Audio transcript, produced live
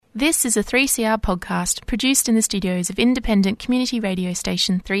This is a 3CR podcast produced in the studios of independent community radio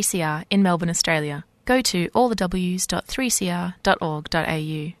station 3CR in Melbourne, Australia. Go to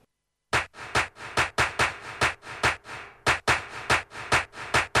allthews.3cr.org.au.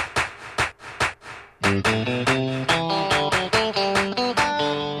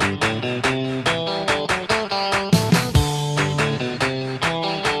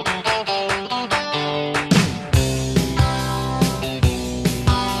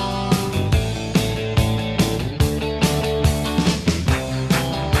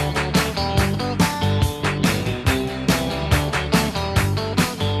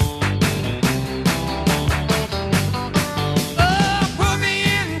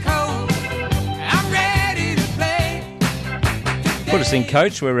 Put us in,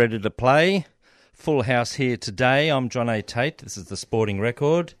 coach. We're ready to play. Full house here today. I'm John A. Tate. This is the Sporting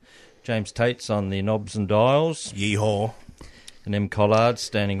Record. James Tate's on the knobs and dials. Yeehaw. And M. Collard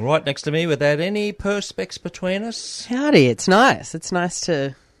standing right next to me without any perspex between us. Howdy, it's nice. It's nice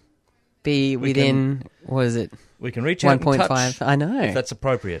to be within, what is it? We can reach out and touch. 1.5. I know. If that's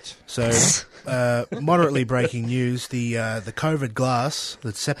appropriate. So, moderately breaking news, the COVID glass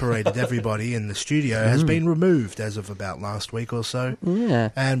that separated everybody in the studio has been removed as of about last week or so. Yeah.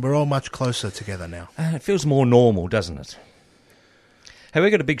 And we're all much closer together now. It feels more normal, doesn't it? Hey,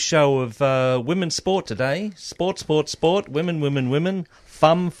 we've got a big show of women's sport today. Sport. Women.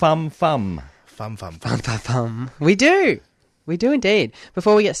 Femme. Fum. We do indeed.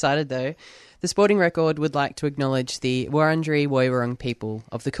 Before we get started, though, the Sporting Record would like to acknowledge the Wurundjeri Woiwurrung people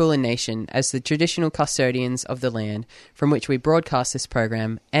of the Kulin Nation as the traditional custodians of the land from which we broadcast this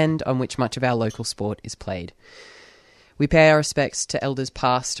program and on which much of our local sport is played. We pay our respects to elders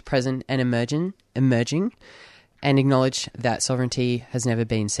past, present and emerging, and acknowledge that sovereignty has never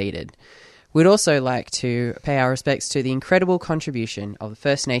been ceded. We'd also like to pay our respects to the incredible contribution of the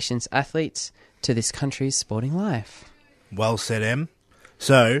First Nations athletes to this country's sporting life. Well said, Em.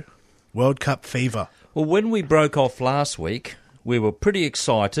 So, World Cup fever. Well, when we broke off last week, we were pretty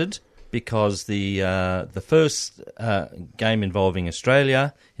excited because the first game involving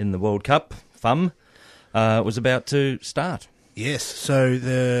Australia in the World Cup, Femme, was about to start. Yes, so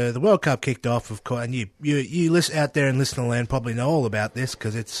the World Cup kicked off, of course, and you listen out there in listener land probably know all about this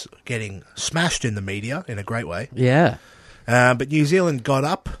because it's getting smashed in the media in a great way. Yeah. But New Zealand got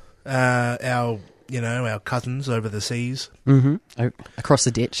up, our cousins over the seas. Mm-hmm. Across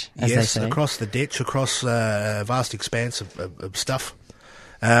the ditch, as they say. Yes, across the ditch, across a vast expanse of stuff.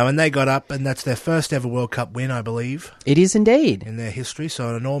 And they got up, and that's their first ever World Cup win, I believe. It is indeed. In their history, so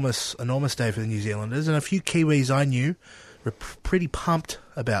an enormous day for the New Zealanders. And a few Kiwis I knew were pretty pumped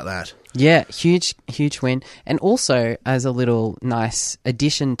about that. Yeah, huge win. And also, as a little nice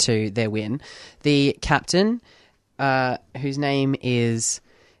addition to their win, the captain, whose name is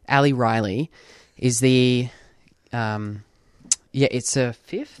Ali Riley, is the, it's a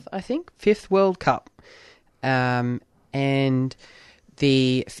fifth World Cup. And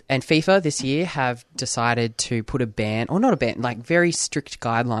FIFA this year have decided to put a ban, or not a ban, like very strict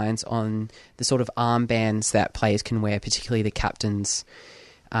guidelines on the sort of armbands that players can wear, particularly the captain's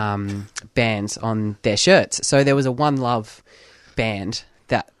bands on their shirts. So there was a One Love band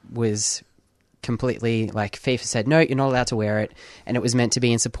that was completely, like, FIFA said, no, you're not allowed to wear it, and it was meant to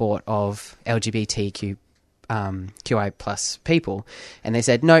be in support of LGBTQ QI plus people, and they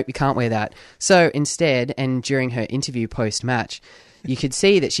said, no, you can't wear that. So instead, and during her interview post-match, you could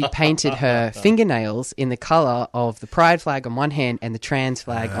see that she painted her fingernails in the colour of the pride flag on one hand and the trans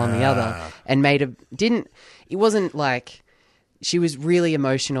flag on the other, and it wasn't like, she was really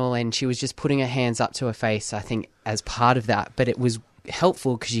emotional and she was just putting her hands up to her face, I think, as part of that, but it was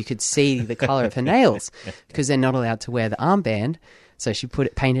helpful because you could see the colour of her nails because they're not allowed to wear the armband. So she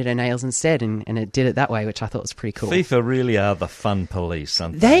painted her nails instead, and it did it that way, which I thought was pretty cool. FIFA really are the fun police,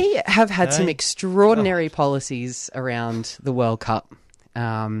 aren't they? They have had some extraordinary policies around the World Cup.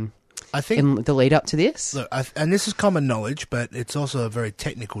 I think in the lead up to this. Look, and this is common knowledge, but it's also a very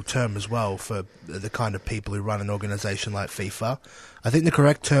technical term as well for the kind of people who run an organisation like FIFA. I think the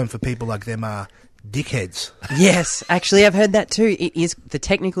correct term for people like them are dickheads. Yes, actually, I've heard that too. It is, the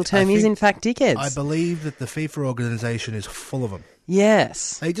technical term is in fact dickheads. I believe that the FIFA organisation is full of them.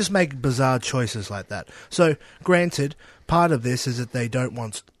 Yes. They just make bizarre choices like that. So, granted, part of this is that they don't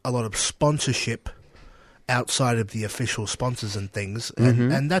want a lot of sponsorship outside of the official sponsors and things,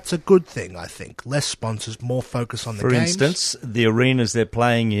 and that's a good thing, I think. Less sponsors, more focus on the games. For instance, the arenas they're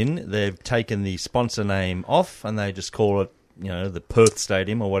playing in, they've taken the sponsor name off and they just call it, the Perth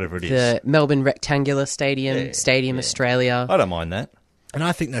Stadium or whatever it is. The Melbourne Rectangular Stadium, Stadium Australia. I don't mind that. And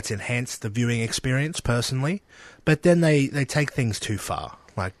I think that's enhanced the viewing experience, personally. But then they take things too far.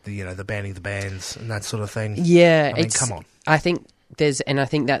 like the banning the bands and that sort of thing. Yeah, I mean, come on. I think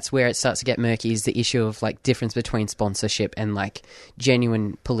that's where it starts to get murky, is the issue of like difference between sponsorship and like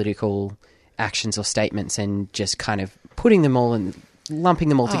genuine political actions or statements, and just kind of putting them all and lumping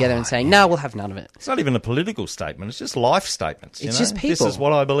them all together and saying, no, we'll have none of it. It's not even a political statement. It's just life statements. It's just people. This is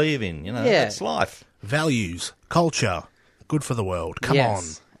what I believe in. Yeah. It's life. Values, culture, good for the world. Come on.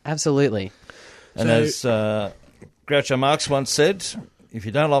 Absolutely. And as Groucho Marx once said, if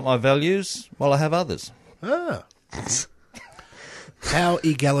you don't like my values, well, I have others. Ah. How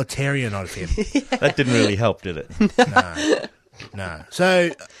egalitarian of him. That didn't really help, did it? No.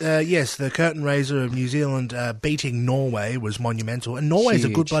 So, yes, the curtain raiser of New Zealand beating Norway was monumental. And Norway's a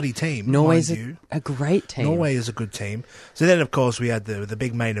good bloody team. Norway's a great team. Norway is a good team. So then, of course, we had the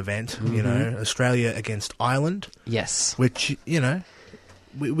big main event, Australia against Ireland. Yes. Which,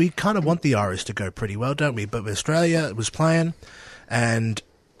 we kind of want the Irish to go pretty well, don't we? But Australia was playing, and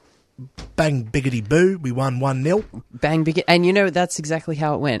bang, biggity boo, we won 1-0. Bang, big, and that's exactly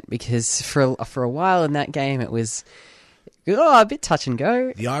how it went, because for a while in that game it was a bit touch and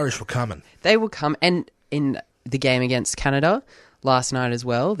go. The Irish were coming. They will come, and in the game against Canada last night as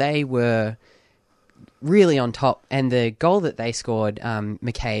well, they were really on top, and the goal that they scored,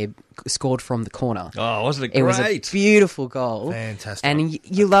 McCabe scored from the corner. Oh, wasn't it great? It was a beautiful goal. Fantastic. And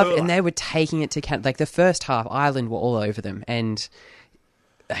you love it, and they were taking it to Canada. Like the first half, Ireland were all over them, and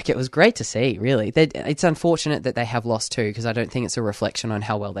it was great to see, really. It's unfortunate that they have lost too, because I don't think it's a reflection on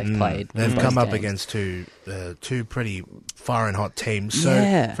how well they've played. They've come up against two pretty fire and hot teams.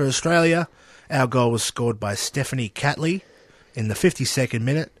 So for Australia, our goal was scored by Stephanie Catley in the 52nd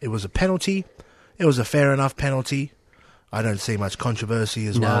minute. It was a penalty. It was a fair enough penalty. I don't see much controversy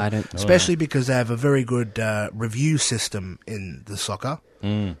as well. I don't. Especially because they have a very good review system in the soccer,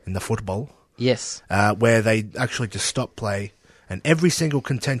 in the football. Yes. Where they actually just stop play, and every single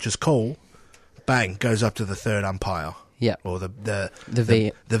contentious call, bang, goes up to the third umpire. Yeah. Or the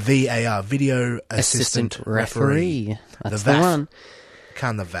VAR, video assistant referee. That's the VAF. the one.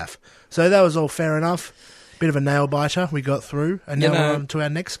 The VAF. So that was all fair enough. Bit of a nail biter we got through, and now we're on to our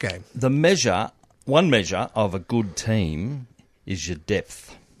next game. One measure of a good team is your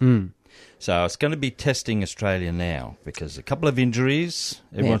depth. So it's going to be testing Australia now, because a couple of injuries.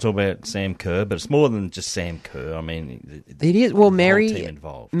 Everyone's talking about Sam Kerr, but it's more than just Sam Kerr. I mean, it is. Well, whole team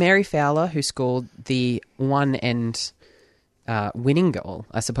involved. Mary Fowler, who scored the one and winning goal,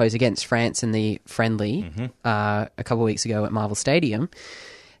 I suppose, against France in the friendly a couple of weeks ago at Marvel Stadium.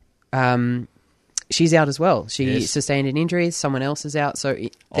 She's out as well. She sustained an injury. Someone else is out. So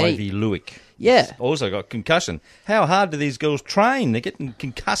Ivy Lewick. Yeah. Also got concussion. How hard do these girls train? They're getting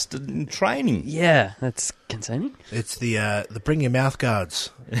concussed in training. Yeah, that's concerning. It's the bring your mouth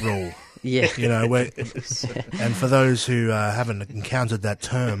guards rule. Yeah. And for those who haven't encountered that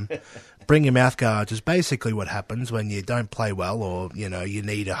term, bring your mouth guards is basically what happens when you don't play well, or you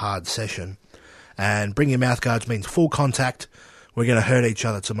need a hard session. And bring your mouth guards means full contact. We're going to hurt each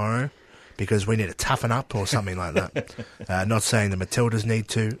other tomorrow, because we need to toughen up or something like that. Not saying the Matildas need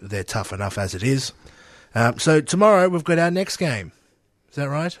to. They're tough enough as it is. So tomorrow we've got our next game. Is that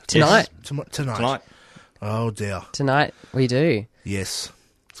right? Tonight. Yes. Tonight. Oh, dear. Tonight we do. Yes.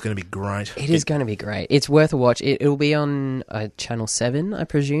 It's going to be great. It is going to be great. It's worth a watch. It'll be on Channel 7, I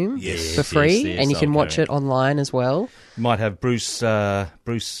presume, for free, and you can watch it online as well. You might have Bruce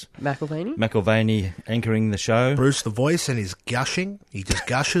McIlvaney anchoring the show. Bruce the voice, and he's gushing. He just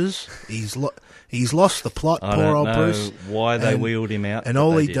gushes. He's lost the plot. Poor old Bruce. Why they wheeled him out? And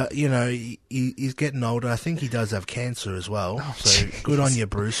all he does, he's getting older. I think he does have cancer as well. Oh, so good on you,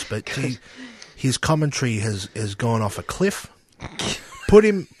 Bruce. But his commentary has gone off a cliff. Put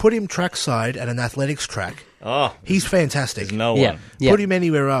him trackside at an athletics track. Oh, he's fantastic. There's no one. Put him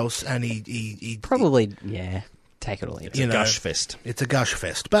anywhere else, and he probably take it or leave it. It's a gush fest. It's a gush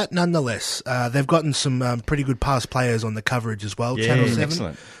fest, but nonetheless, they've gotten some pretty good past players on the coverage as well. Yeah, Channel 7.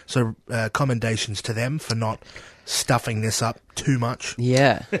 Excellent. So commendations to them for not stuffing this up too much.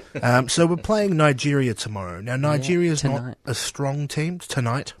 Yeah. So we're playing Nigeria tomorrow. Now Nigeria's not a strong team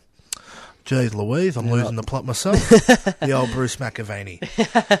tonight. Jeez Louise, I'm losing the plot myself. The old Bruce McIlvaney.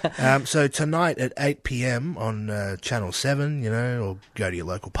 So tonight at 8 p.m. on Channel 7, or go to your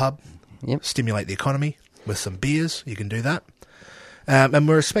local pub, stimulate the economy with some beers. You can do that. And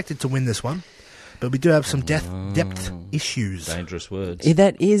we're expected to win this one, but we do have some depth issues. Dangerous words.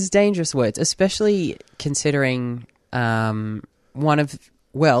 That is dangerous words, especially considering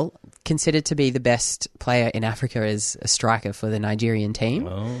considered to be the best player in Africa as a striker for the Nigerian team.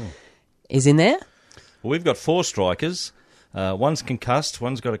 Oh. Is in there? Well, we've got 4 strikers. One's concussed,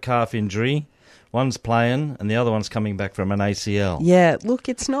 one's got a calf injury, One's playing, and the other one's coming back from an ACL. Yeah, look,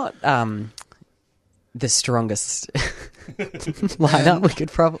 it's not the strongest lineup we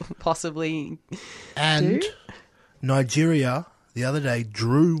could possibly And do. Nigeria the other day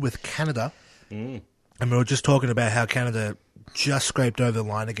drew with Canada. And we were just talking about how Canada just scraped over the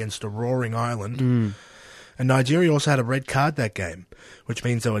line against a roaring Ireland. And Nigeria also had a red card that game, which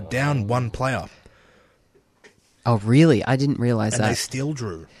means they were down one player. Oh, really? I didn't realise And that. they still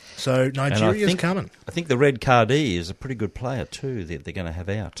drew. So Nigeria's coming. I think the red cardee is a pretty good player too that they're going to have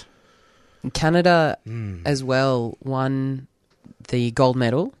out. Canada as well won the gold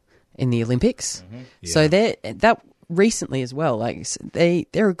medal in the Olympics. So that recently as well. Like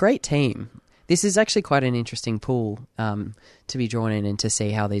they're a great team. This is actually quite an interesting pool to be drawn in and to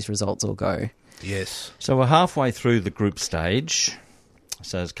see how these results all go. Yes. So we're halfway through the group stage.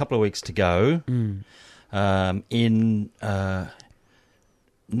 So there's a couple of weeks to go.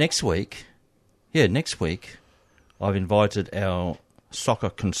 Next week, I've invited our soccer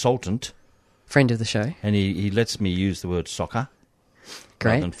consultant. Friend of the show. And he lets me use the word soccer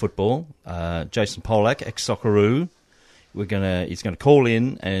Great. rather than football. Jason Polak, ex-Socceroo. He's gonna call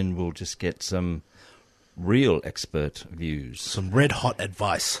in and we'll just get some real expert views. Some red-hot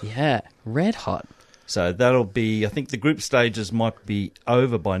advice. Yeah, red hot. So that'll be, I think the group stages might be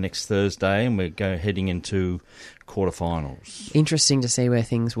over by next Thursday and we're heading into quarterfinals. Interesting to see where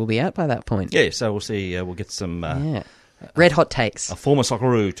things will be at by that point. Yeah, so we'll see. We'll get some red hot takes. a former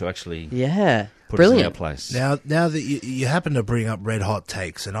Socceroo to actually put us in our place. Now that you happen to bring up red-hot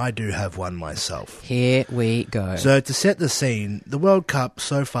takes, and I do have one myself. Here we go. So to set the scene, the World Cup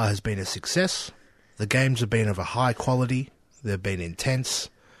so far has been a success. The games have been of a high quality. They've been intense.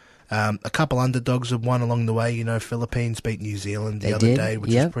 A couple underdogs have won along the way. You know, Philippines beat New Zealand the other day,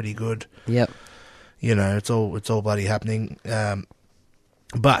 which is pretty good. Yep. You know, it's all bloody happening.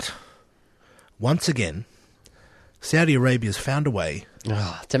 But once again, Saudi Arabia's found a way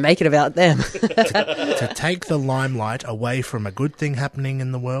to make it about them. to take the limelight away from a good thing happening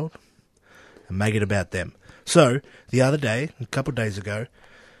in the world and make it about them. So, the other day, a couple of days ago,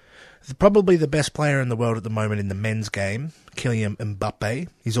 probably the best player in the world at the moment in the men's game, Kylian Mbappe.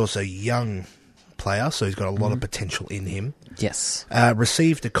 He's also a young player, so he's got a lot of potential in him. Yes.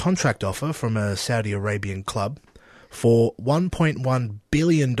 Received a contract offer from a Saudi Arabian club for $1.1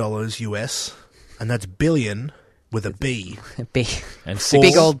 billion US, and that's billion with a B. B. And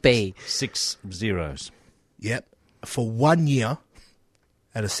Big old B. 6 zeros. Yep. For 1 year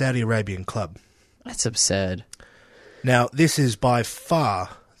at a Saudi Arabian club. That's absurd. Now, this is by far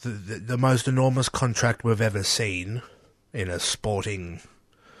the most enormous contract we've ever seen in a sporting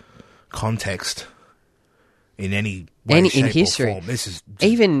context in any way, shape, in history. or form. This is just,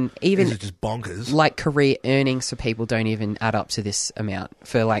 Even this is just bonkers. like career earnings for people don't even add up to this amount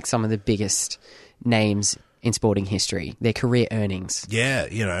for like some of the biggest names in sporting history. Their career earnings. Yeah,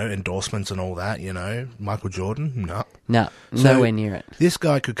 you know, endorsements and all that, you know. Michael Jordan? No. No, So, nowhere near it. This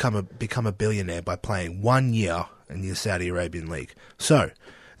guy could become a billionaire by playing 1 year in the Saudi Arabian League. So,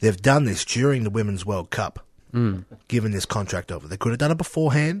 they've done this during the Women's World Cup, given this contract over. They could have done it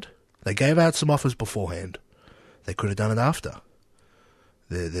beforehand. They gave out some offers beforehand. They could have done it after.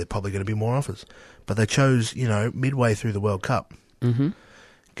 There are probably going to be more offers. But they chose, you know, midway through the World Cup,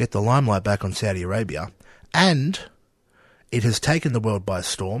 get the limelight back on Saudi Arabia. And it has taken the world by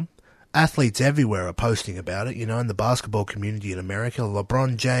storm. Athletes everywhere are posting about it, you know, in the basketball community in America.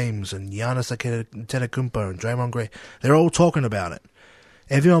 LeBron James and Giannis Antetokounmpo and Draymond Green, they're all talking about it.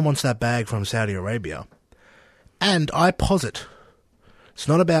 Everyone wants that bag from Saudi Arabia. And I posit, it's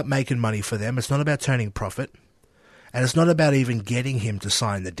not about making money for them. It's not about turning profit. And it's not about even getting him to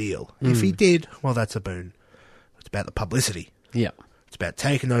sign the deal. If he did, well, that's a boon. It's about the publicity. Yeah. It's about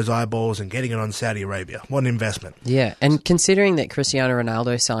taking those eyeballs and getting it on Saudi Arabia. What an investment. Yeah, and considering that Cristiano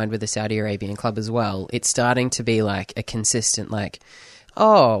Ronaldo signed with the Saudi Arabian club as well, it's starting to be like a consistent, like,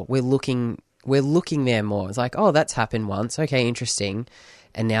 oh, we're looking there more. It's like, oh, that's happened once. Okay, interesting.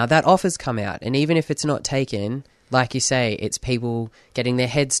 And now that offer's come out. And even if it's not taken, like you say, it's people getting their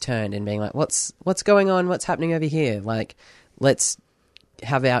heads turned and being like, what's going on? What's happening over here? Like, let's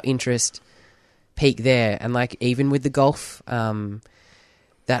have our interest peak there. And like, even with the golf,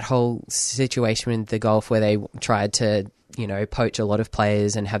 that whole situation with the golf where they tried to, you know, poach a lot of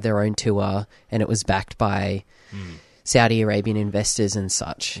players and have their own tour, and it was backed by Saudi Arabian investors and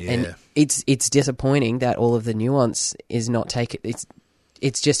such. Yeah. And it's disappointing that all of the nuance is not taken.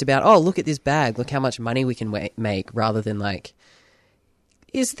 It's just about, oh, look at this bag, look how much money we can make, rather than like,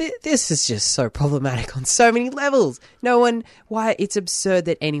 this is just so problematic on so many levels. Why it's absurd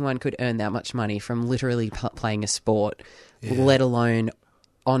that anyone could earn that much money from literally playing a sport, let alone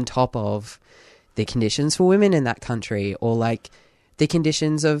on top of the conditions for women in that country, or like the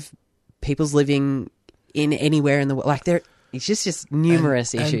conditions of people's living in anywhere in the world. Like it's just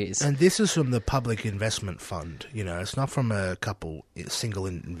numerous issues. And this is from the Public Investment Fund. You know, it's not from a couple single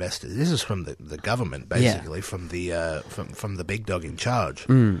investors. This is from the government, basically, from the big dog in charge.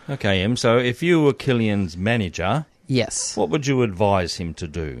 Okay, Em. So if you were Kylian's manager, yes, what would you advise him to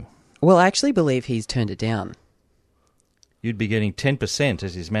do? Well, I actually believe he's turned it down. You'd be getting 10%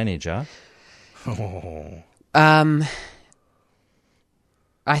 as his manager.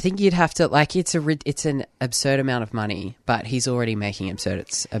 I think you'd have to, like, it's an absurd amount of money, but he's already making absurd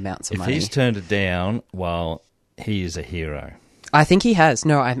amounts of money. If he's turned it down, well, he is a hero. I think he has.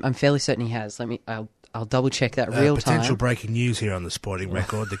 No, I'm fairly certain he has. I'll double check that real time. Potential breaking news here on the Sporting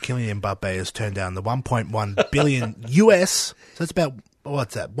Record: the Kylian Mbappe has turned down the 1.1 billion US. So it's about,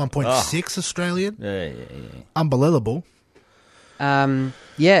 what's that? 1.6 Australian. Yeah. Unbelievable.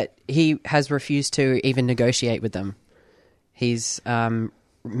 Yeah, he has refused to even negotiate with them.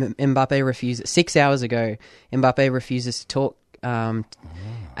 Mbappe refuses. 6 hours ago, Mbappe refuses to talk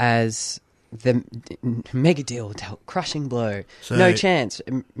as the mega deal, crushing blow. So, no chance.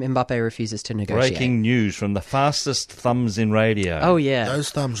 Mbappe refuses to negotiate. Breaking news from the fastest thumbs in radio. Oh, yeah. Those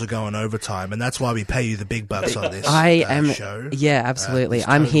thumbs are going overtime, and that's why we pay you the big bucks on this show. Yeah, absolutely.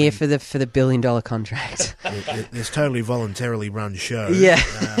 I'm here for the $1 billion contract. This totally voluntarily run show. Yeah.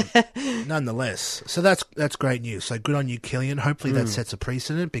 Nonetheless. So that's great news. So good on you, Kylian. Hopefully that sets a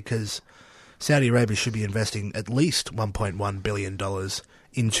precedent, because Saudi Arabia should be investing at least $1.1 billion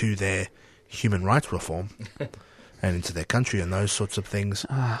into their human rights reform and into their country and those sorts of things.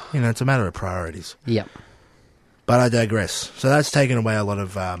 You know, it's a matter of priorities. Yep. But I digress. So that's taken away a lot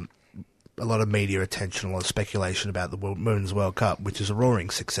of media attention, a lot of speculation about the Women's World Cup, which is a roaring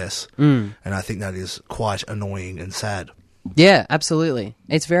success. And I think that is quite annoying and sad. Yeah, absolutely.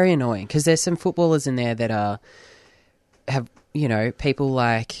 It's very annoying, because there's some footballers in there that have, you know, people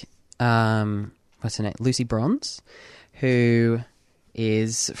like what's her name, Lucy Bronze, who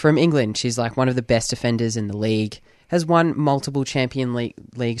is from England. She's like one of the best defenders in the league, has won multiple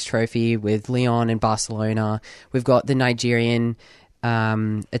Leagues trophy with Lyon and Barcelona. We've got the Nigerian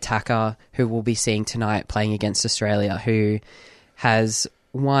attacker who we'll be seeing tonight playing against Australia, who has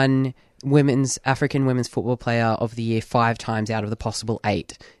won African Women's Football Player of the Year 5 times out of the possible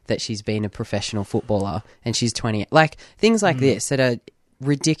 8 that she's been a professional footballer, and she's 20. Like, things like this that are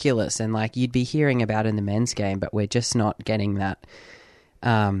ridiculous, and like you'd be hearing about in the men's game, but we're just not getting that.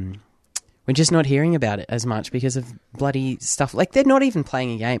 We're just not hearing about it as much because of bloody stuff. Like, they're not even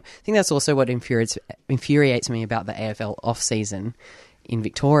playing a game. I think that's also what infuriates me about the AFL off-season in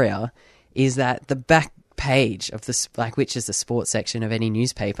Victoria, is that the back page of the, like, which is the sports section of any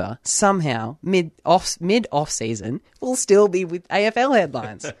newspaper, somehow mid off season will still be with AFL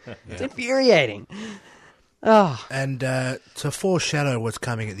headlines. Yeah. It's infuriating. Oh. And to foreshadow what's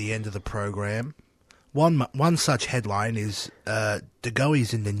coming at the end of the program, one such headline is De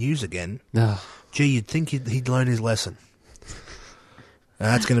Goey's in the news again. Oh. Gee, you'd think he'd learn his lesson.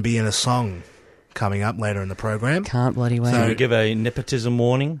 That's going to be in a song coming up later in the program. Can't bloody wait. So we give a nepotism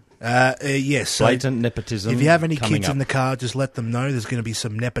warning. Yes. Blatant nepotism. If you have any kids in the car, just let them know there's going to be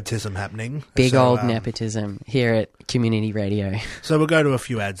some nepotism happening. Big old nepotism here at Community Radio. So we'll go to a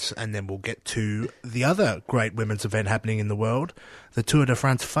few ads, and then we'll get to the other great women's event happening in the world, the Tour de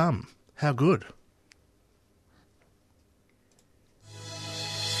France Femme. How good.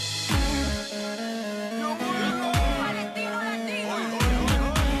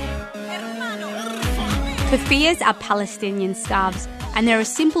 Keffiyehs are Palestinian scarves, and they're a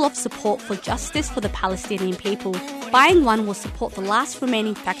symbol of support for justice for the Palestinian people. Buying one will support the last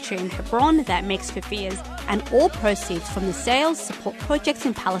remaining factory in Hebron that makes keffiyehs, and all proceeds from the sales support projects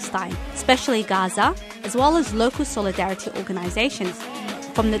in Palestine, especially Gaza, as well as local solidarity organisations.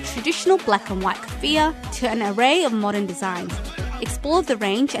 From the traditional black and white keffiyeh to an array of modern designs. Explore the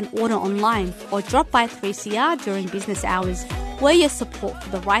range and order online, or drop by 3CR during business hours. We're your support for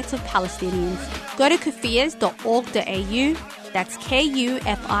the rights of Palestinians. Go to keffiyehs.org.au. That's KUFIYAS.org.au.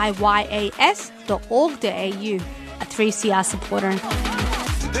 A 3CR supporter.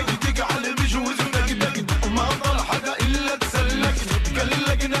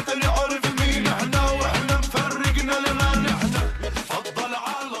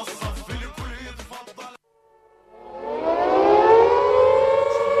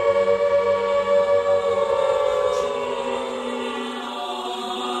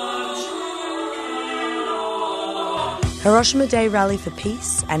 Hiroshima Day Rally for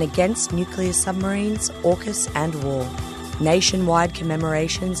Peace and Against Nuclear Submarines, AUKUS and War. Nationwide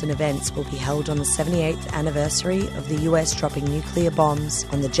commemorations and events will be held on the 78th anniversary of the US dropping nuclear bombs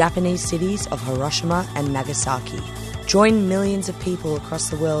on the Japanese cities of Hiroshima and Nagasaki. Join millions of people across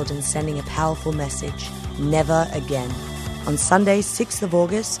the world in sending a powerful message: never again. On Sunday, 6th of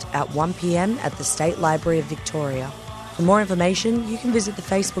August at 1 p.m. at the State Library of Victoria. For more information, you can visit the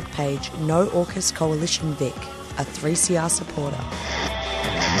Facebook page No AUKUS Coalition Vic, a 3CR supporter.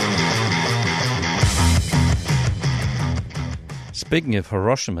 Speaking of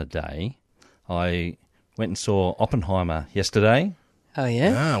Hiroshima Day, I went and saw Oppenheimer yesterday. Oh,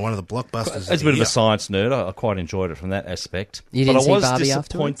 yeah? One of the blockbusters. As a bit of a science nerd, I quite enjoyed it from that aspect. You didn't but I was see Barbie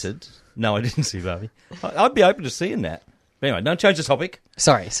disappointed. afterwards? No, I didn't see Barbie. I'd be open to seeing that. But anyway, don't change the topic.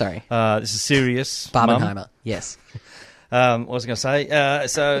 Sorry. This is serious. Barbenheimer, Mum. yes. What was I going to say?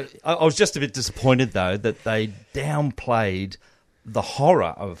 So I was just a bit disappointed, though, that they downplayed the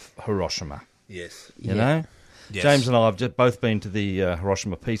horror of Hiroshima. Yes. You know? Yes. James and I have just both been to the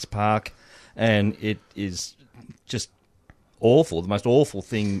Hiroshima Peace Park, and it is just awful, the most awful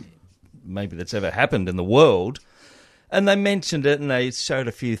thing maybe that's ever happened in the world. And they mentioned it, and they showed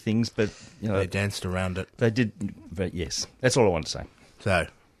a few things, but they danced around it. They did, but yes, that's all I want to say. So,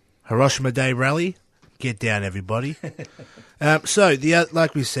 Hiroshima Day rally, get down, everybody.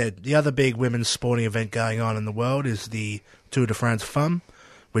 Like we said, the other big women's sporting event going on in the world is the Tour de France Femme,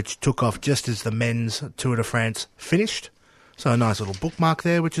 which took off just as the men's Tour de France finished. So a nice little bookmark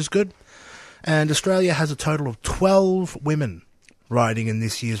there, which is good. And Australia has a total of 12 women riding in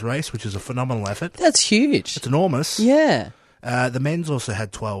this year's race, which is a phenomenal effort. That's huge. It's enormous. Yeah. The men's also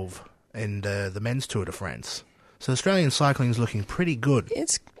had 12 in the men's Tour de France. So Australian cycling is looking pretty good.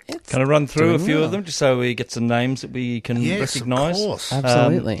 It's Can I run through a few well. of them just so we get some names that we can recognise? Of course.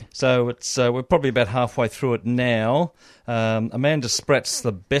 Absolutely. So it's we're probably about halfway through it now. Amanda Spratt's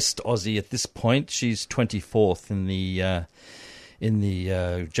the best Aussie at this point. She's 24th in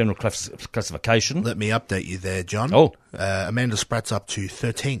the general classification. Let me update you there, John. Oh. Amanda Spratt's up to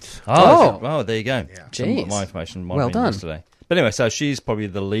 13th. Oh, there you go. Yeah. Jeez. My information might Well have been done. yesterday. But anyway, so she's probably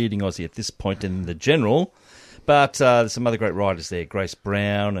the leading Aussie at this point in the general. But there's some other great riders there, Grace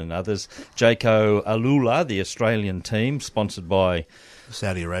Brown and others. Jaco Alula, the Australian team, sponsored by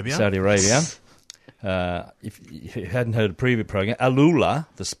Saudi Arabia. If you hadn't heard a previous program, Alula,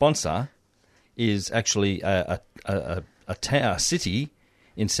 the sponsor, is actually a city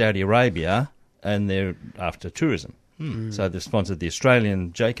in Saudi Arabia, and they're after tourism. So they've sponsored the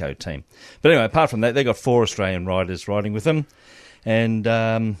Australian Jaco team. But anyway, apart from that, they've got 4 Australian riders riding with them. And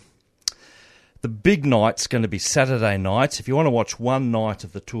the big night's going to be Saturday night. If you want to watch one night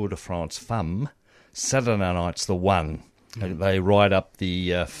of the Tour de France Femme, Saturday night's the one. They ride up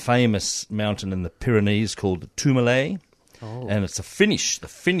the famous mountain in the Pyrenees called the Tourmalet. Oh. And it's a finish. The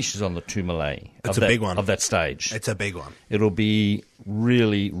finish is on the Tourmalet. It's a big one. Of that stage. It's a big one. It'll be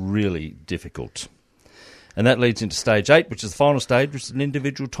really, really difficult. And that leads into stage 8, which is the final stage, which is an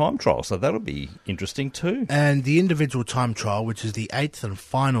individual time trial. So that'll be interesting too. And the individual time trial, which is the 8th and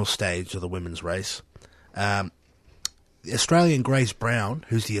final stage of the women's race, the Australian Grace Brown,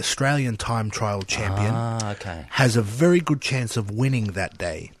 who's the Australian time trial champion, has a very good chance of winning that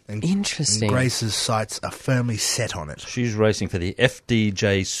day. And, Interesting. And Grace's sights are firmly set on it. She's racing for the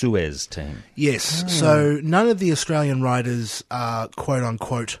FDJ Suez team. Yes. So none of the Australian riders are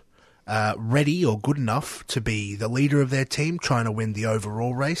quote-unquote ready or good enough to be the leader of their team, trying to win the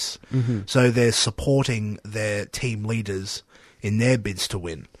overall race. Mm-hmm. So they're supporting their team leaders in their bids to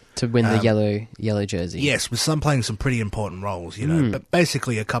win. To win the yellow jersey. Yes, with some playing some pretty important roles, you know. But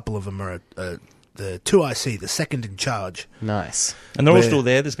basically a couple of them are the 2IC, the second in charge. Nice. And they're all still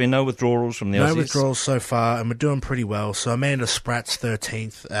there. There's been no withdrawals from the Aussies. No withdrawals so far, and we're doing pretty well. So Amanda Spratt's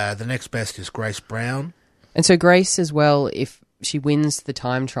 13th. The next best is Grace Brown. And so Grace as well, if she wins the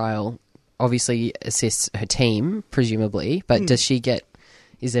time trial, obviously assists her team, presumably. But does she get...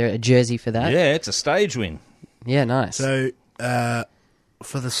 Is there a jersey for that? Yeah, it's a stage win. Yeah, nice. So...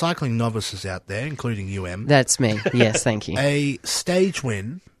 for the cycling novices out there, including UM... That's me. Yes, thank you. A stage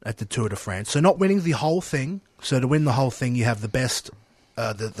win at the Tour de France. So not winning the whole thing. So to win the whole thing, you have the best...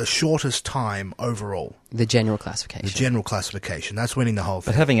 the shortest time overall. The general classification. The general classification. That's winning the whole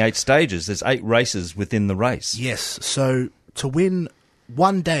thing. But having 8 stages, there's 8 races within the race. Yes. So to win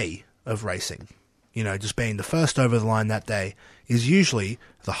one day of racing, you know, just being the first over the line that day, is usually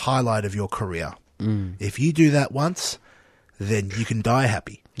the highlight of your career. If you do that once, then you can die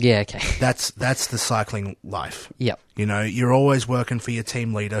happy. Yeah, okay. That's the cycling life. Yep. You know, you're always working for your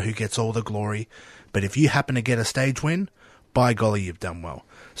team leader who gets all the glory. But if you happen to get a stage win, by golly, you've done well.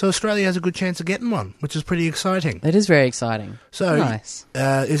 So Australia has a good chance of getting one, which is pretty exciting. It is very exciting. So nice.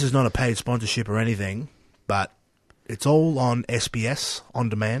 This is not a paid sponsorship or anything, but It's all on SBS on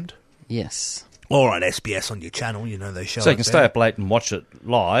demand. Yes. Or on SBS on your channel, you know, they show So you it can there. stay up late and watch it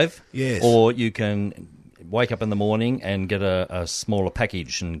live. Yes. Or you can wake up in the morning and get a smaller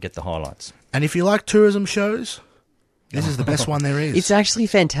package and get the highlights. And if you like tourism shows, this is the best one there is. It's actually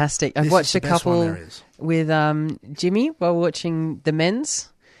fantastic. I've This watched is the a best one couple there is. with Jimmy while watching the men's,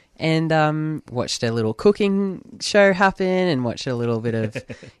 and watched a little cooking show happen, and watched a little bit of,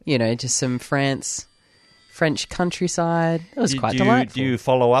 just some French countryside. It was quite delightful. Do you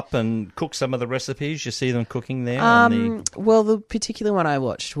follow up and cook some of the recipes? You see them cooking there? Well, the particular one I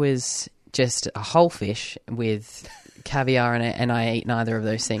watched was just a whole fish with caviar in it, and I eat neither of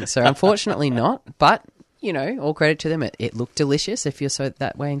those things. So unfortunately not, but, all credit to them. It looked delicious if you're so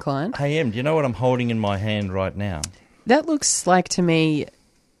that way inclined. Hey, Em, do you know what I'm holding in my hand right now? That looks like to me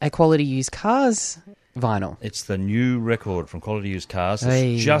a Quality Used Cars vinyl. It's the new record from Quality Used Cars. It's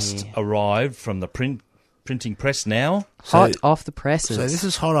Hey. just arrived from the printing press now. Hot off the presses. So this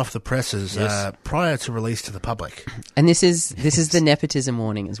is hot off the presses, Yes. prior to release to the public. And this is the nepotism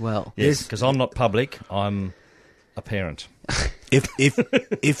warning as well. Yes, because I'm not public. I'm a parent.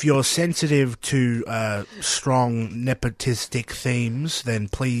 If you're sensitive to strong nepotistic themes, then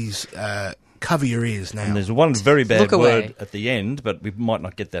please cover your ears now. And there's one very bad Look away. word at the end, but we might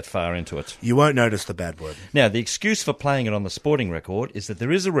not get that far into it. You won't notice the bad word. Now, the excuse for playing it on the sporting record is that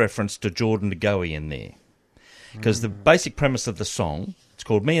there is a reference to Jordan de Goey in there. Because the basic premise of the song, it's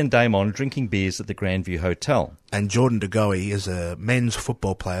called Me and Damon Drinking Beers at the Grandview Hotel. And Jordan de Goey is a men's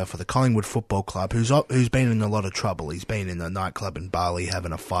football player for the Collingwood Football Club who's been in a lot of trouble. He's been in the nightclub in Bali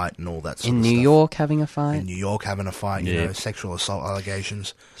having a fight and all that sort In of New stuff. York having a fight. In New York having a fight, Yeah. sexual assault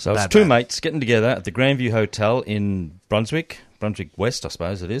allegations. So it's Bad, two bad. mates getting together at the Grandview Hotel in Brunswick West, I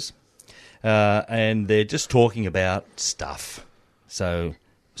suppose it is. And they're just talking about stuff. So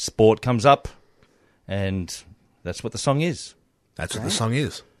sport comes up, and that's what the song is. That's what the song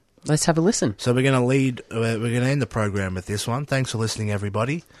is. Let's have a listen. So we're going to end the program with this one. Thanks for listening,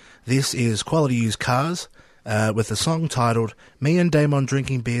 everybody. This is Quality Used Cars with a song titled Me and Damon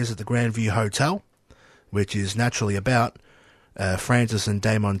Drinking Beers at the Grandview Hotel, which is naturally about Francis and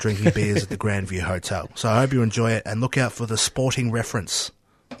Damon drinking beers at the Grandview Hotel. So I hope you enjoy it, and look out for the sporting reference.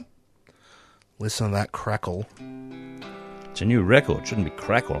 Listen to that crackle. It's a new record. Shouldn't be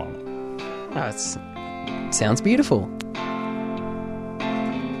crackle on it. Oh, sounds beautiful.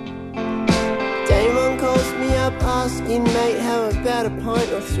 Damon calls me up asking, mate, how about a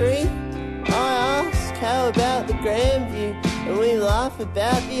pint or three? I ask, how about the Grandview? And we laugh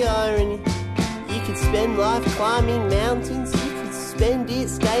about the irony. You could spend life climbing mountains, you could spend it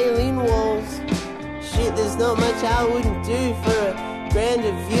scaling walls. Shit, there's not much I wouldn't do for a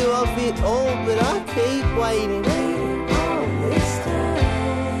grander view of it all, but I keep waiting.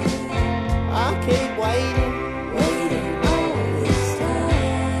 I keep waiting.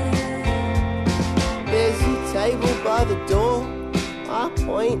 There's a table by the door, I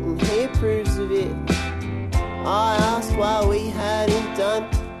point and he approves of it. I ask why we hadn't done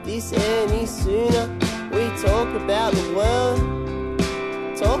this any sooner. We talk about the world,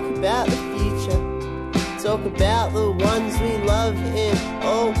 talk about the future, talk about the ones we love and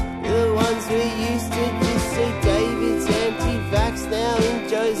oh, the ones we used to just see. David's anti-vax now and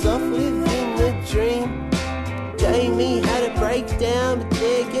Joe's off living the dream. Jamie had a breakdown, but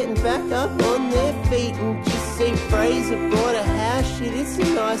they're getting back up on their feet. And just see Fraser bought a house, shit, it's the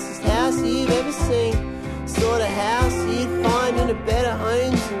nicest house you've ever seen. Sort of house you'd find in a Better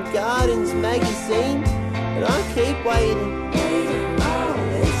Homes and Gardens magazine. And I keep waiting.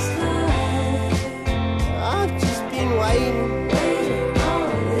 I've just been waiting.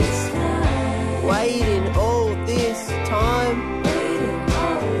 Waiting all this time.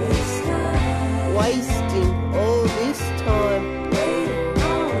 Wasting all this time.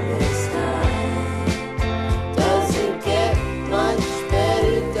 Doesn't get much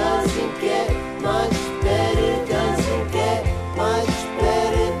better, doesn't get much better, doesn't get much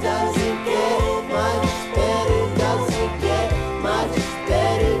better, doesn't get much better, doesn't get much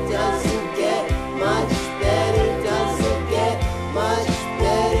better, doesn't get much better, doesn't get much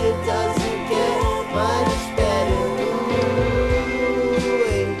better, doesn't get much better.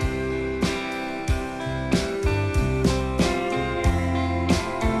 Ooh-wee.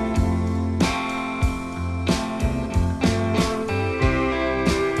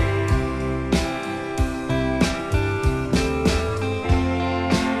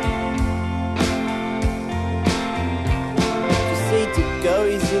 You see to go,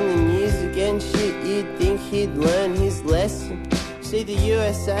 he's in the news again. Shit, you'd think he'd learn his lesson. See the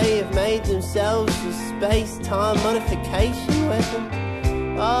USA have made themselves a space-time modification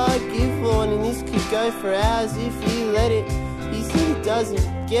weapon. I give law and this could go for hours if you let it. He said it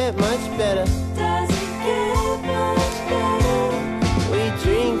doesn't get much better. We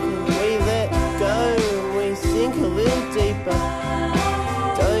drink and we let go and we sink a little deeper.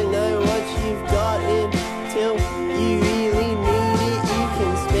 Don't know what you've got until you really need it. You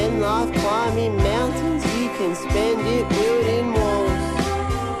can spend life climbing mountains, you can spend it building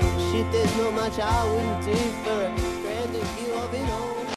walls. Shit, there's not much I wouldn't do for a grander view of it all.